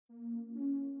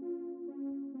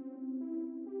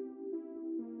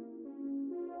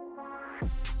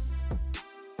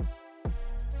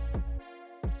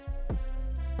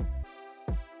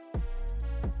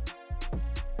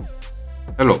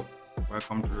Hello,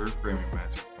 welcome to Reframing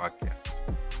Mindset Podcast.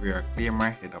 We are clear my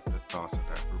head of the thoughts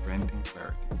that are preventing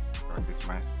clarity and practice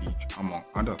my speech, among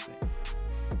other things.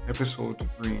 Episodes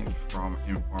range from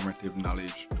informative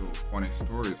knowledge to funny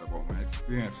stories about my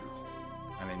experiences,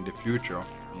 and in the future,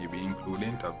 maybe include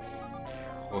interviews.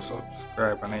 So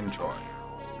subscribe and enjoy.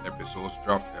 Episodes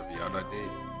drop every other day.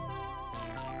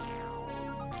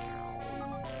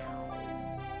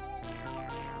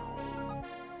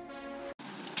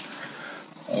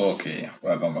 Okay,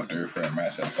 welcome back to Refer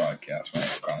Myself Podcast. My name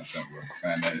is Concept Brooks,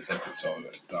 and this episode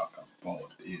we talk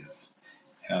about is,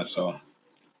 so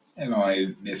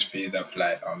this phase of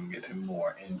life, I'm getting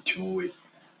more into it,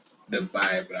 the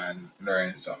Bible and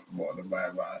learning stuff about the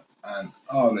Bible and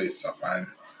all this stuff, and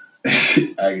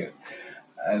I guess,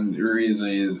 and the reason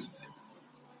is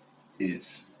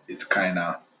it's kind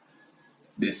of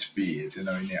this phase, in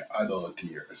your adult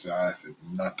years. So I said,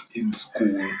 not in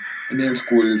school. When you're in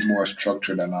school, it's more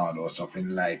structured and all those stuff.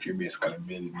 In life, you're basically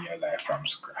building your life from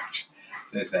scratch.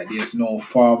 So it's like there's no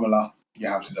formula. You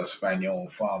have to just find your own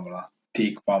formula.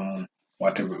 Take from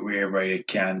whatever, wherever you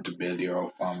can to build your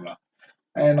own formula.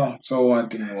 I know. So one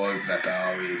thing was that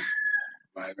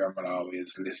my grandmother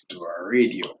always listened to her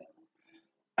radio.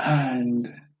 And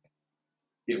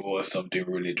it was something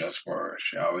religious for her.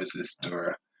 She always listened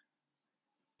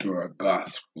to her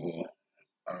gospel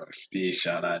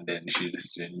station, and then she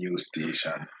listened to a new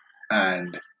station,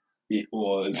 and it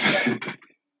was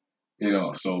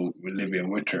so living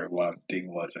with her, one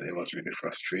thing was that it was really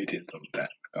frustrating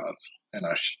sometimes because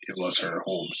it was her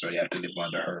home, so you had to live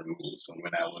under her rules. So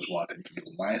when I was wanting to do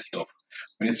my stuff,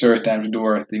 when it's her time to do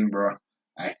her thing, bro,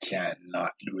 I can't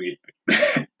not do it.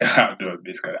 I'm doing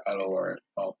basically all over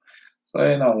her.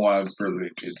 So one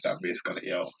privilege is that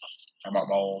basically I'm at my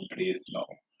own place now,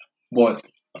 but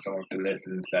some of the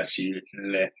lessons that she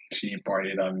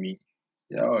imparted on me,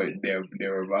 they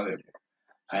were valuable.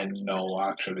 I now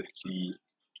actually see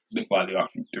the value of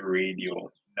the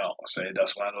radio now. So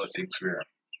that's one of those things where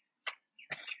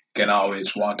you can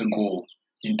always want to go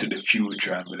into the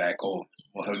future and be like, oh,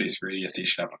 most of this radio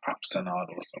station have apps and all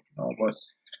those stuff. No, but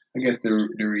I guess the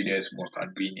radio is more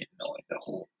convenient now in the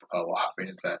home. Because what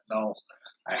happens is that now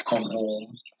I come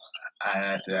home and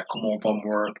I say I come home from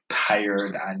work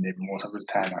tired, and then most of the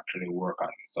time I actually work on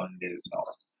Sundays now.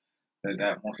 So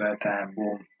that most of the time,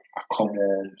 boom, I come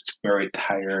home very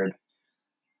tired,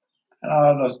 and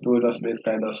I'll just do just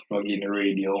basically just plug in the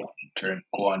radio,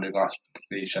 go on the gospel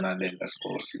station, and then just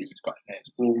go sleep, and then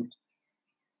boom,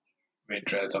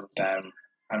 eventually sometime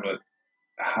I will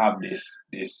have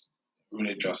this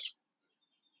religious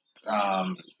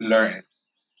learning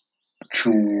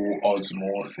through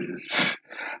osmosis.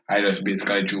 I just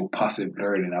basically do passive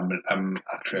learning. I'm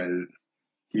actually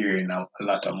hearing a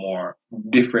lot of more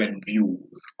different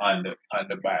views on the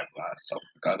Bible and stuff,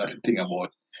 because that's the thing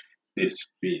about this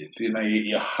faith.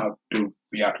 You have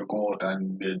to go out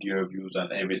and build your views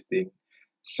on everything.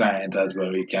 Science as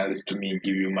well. You can listen to me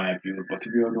give you my views, but if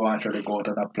you don't actually go out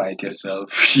and apply it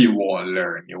yourself, you won't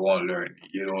learn. You won't learn.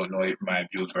 You don't know if my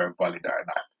views were valid or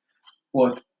not.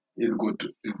 But it's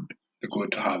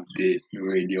good to have the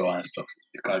radio and stuff,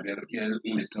 because you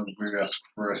listen to various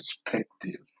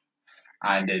perspectives.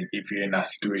 And then if you're in a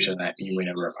situation like me when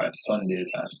I work on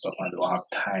Sundays and stuff and don't have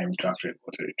time to actually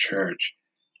go to the church,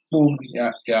 boom,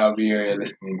 yeah, yeah, we're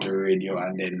listening to radio,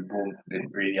 and then boom, the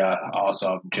radio also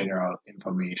have general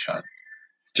information,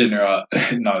 general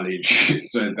knowledge.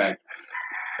 So it's like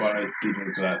one of the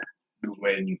things that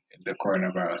when the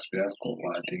coronavirus fiasco,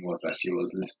 one thing was that she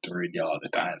was listening to radio all the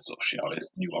time, so she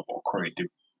always knew about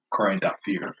current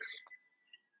affairs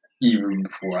even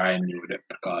before I knew that,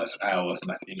 because I was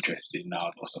not interested in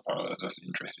all those stuff. I was just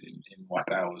interested in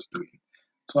what I was doing.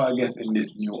 So I guess in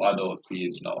this new adult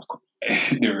phase now,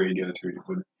 the radio is really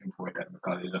good, important,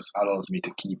 because it just allows me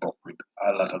to keep up with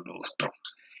a lot of those stuff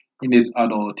in these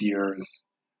adult years,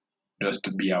 just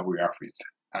to be aware of it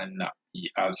and not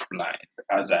be as blind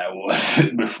as I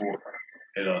was before.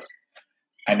 It does,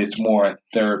 and it's more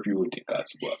therapeutic as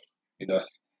well. It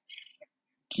does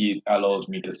allows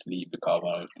me to sleep, because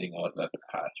one of the things was that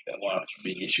one of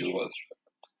the big issue was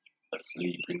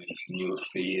sleep in this new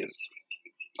phase,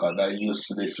 because I used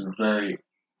to this very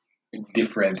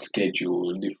different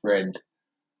schedule, different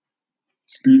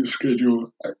sleep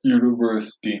schedule at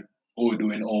university, or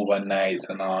doing overnights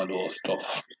and all those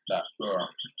stuff. That bro,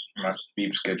 my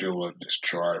sleep schedule was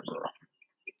destroyed, bro.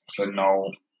 So now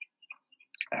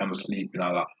I'm sleeping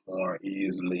a lot more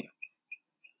easily.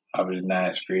 Having a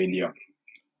nice radio,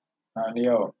 and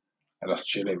I just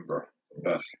chilling, bro.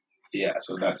 That's yeah.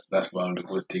 So that's one of the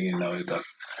good things, is that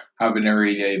having a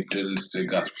radio able to listen to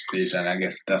the gospel station. I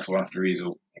guess that's one of the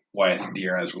reasons why it's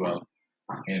there as well.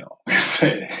 So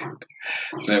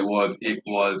it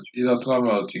was some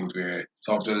of the things where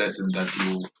some of the lessons that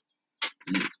you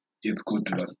it's good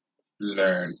to just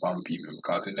learn from people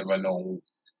because you never know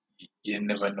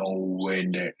where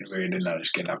the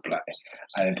knowledge can apply.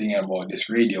 And the thing about this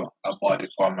radio, I bought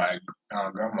it for my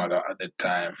grandmother at the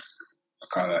time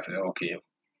because I said, okay,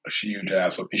 she usually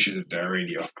have some issues with the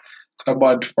radio. So I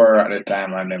bought it for her at the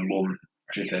time, and then boom,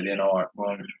 she said, you know what,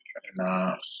 boom,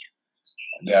 nah,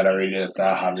 the other radios that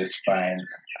I have is fine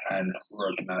and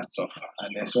working and stuff.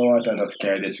 And then so what, I just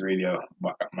carried this radio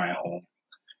back at my home.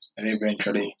 And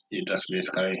eventually, it just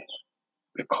basically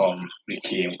became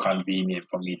convenient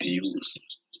for me to use.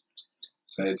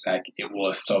 So it's like it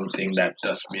was something that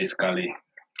just basically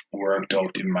worked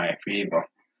out in my favor.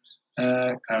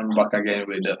 I'm back again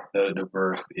with the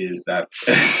verse is that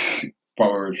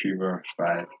Proverbs 3 verse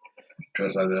 5.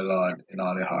 Trust of the Lord in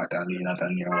all the heart and lean not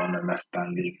on your own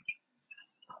understanding.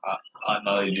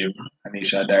 Acknowledge him and he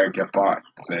shall direct your path.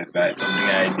 So it's like something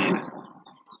I did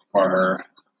for her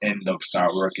end up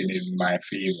start working in my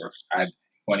favor. And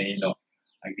funny enough,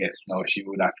 I guess now she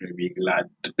would actually be glad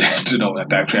to know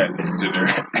that I actually listened to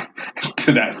her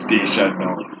to that station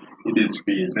now in this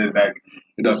space. It's like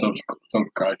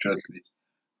subconsciously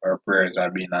our prayers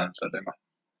are being answered,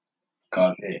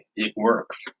 because it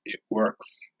works. It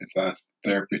works. It's a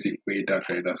therapeutic way to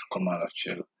actually just come out of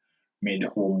chill, make the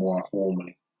home more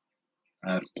homely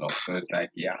and stuff. So it's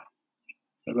like, yeah.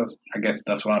 So I guess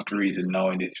that's one of the reasons now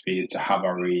in this phase to have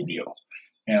a radio.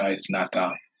 It's not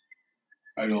I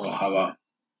don't have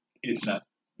it's not,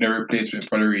 the replacement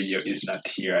for the radio is not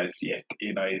here as yet.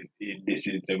 This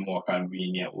is the more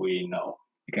convenient way now.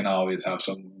 You can always have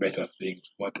some better things,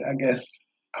 but I guess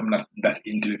I'm not that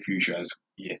into the future as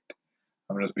yet.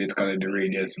 I'm just basically the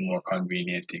radio is the more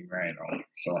convenient thing right now.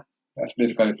 So that's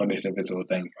basically for this episode.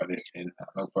 Thank you for listening. I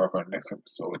look forward for the next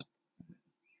episode.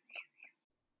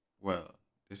 Well,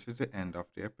 this is the end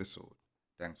of the episode.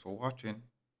 Thanks for watching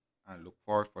and look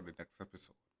forward for the next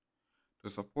episode. To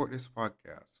support this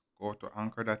podcast, go to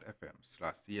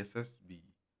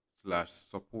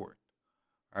anchor.fm/cssb/support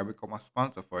or become a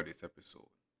sponsor for this episode.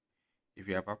 If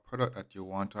you have a product that you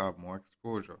want to have more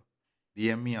exposure,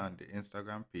 DM me on the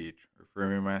Instagram page,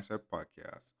 Reframing Mindset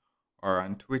Podcast, or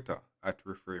on Twitter at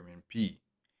ReframingP.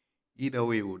 Either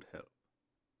way would help.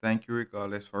 Thank you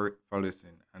regardless for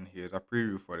listening, and here's a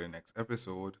preview for the next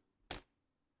episode.